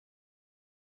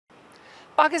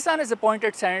Pakistan has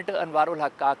appointed Senator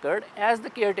Anwaar-ul-Haq Kakar as the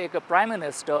caretaker Prime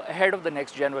Minister ahead of the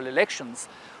next general elections,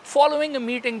 following a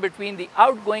meeting between the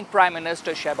outgoing Prime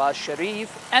Minister Shehbaz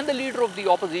Sharif and the leader of the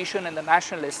opposition in the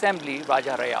National Assembly,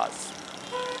 Raja Riaz.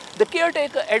 The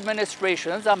caretaker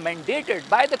administrations are mandated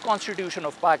by the Constitution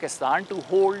of Pakistan to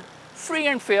hold free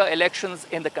and fair elections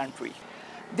in the country.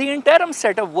 The interim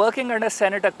setup working under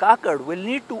Senator Kakar will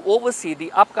need to oversee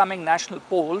the upcoming national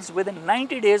polls within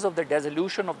 90 days of the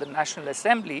dissolution of the National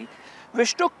Assembly,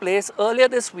 which took place earlier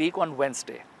this week on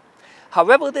Wednesday.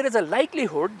 However, there is a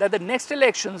likelihood that the next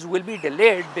elections will be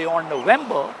delayed beyond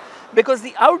November because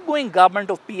the outgoing government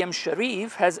of PM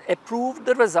Sharif has approved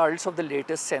the results of the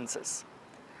latest census.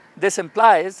 This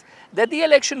implies that the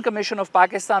Election Commission of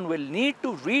Pakistan will need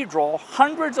to redraw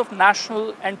hundreds of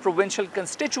national and provincial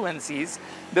constituencies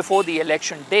before the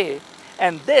election day,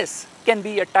 and this can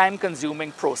be a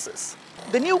time-consuming process.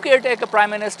 The new caretaker Prime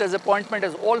Minister's appointment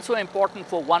is also important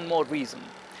for one more reason.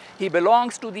 He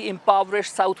belongs to the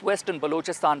impoverished southwestern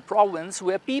Balochistan province,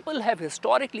 where people have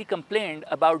historically complained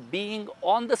about being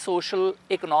on the social,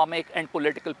 economic and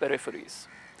political peripheries.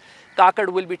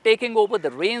 Kakar will be taking over the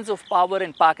reins of power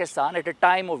in Pakistan at a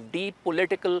time of deep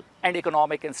political and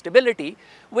economic instability,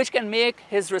 which can make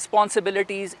his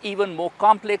responsibilities even more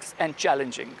complex and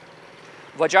challenging.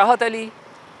 Wajahat Ali,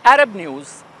 Arab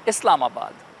News,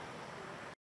 Islamabad.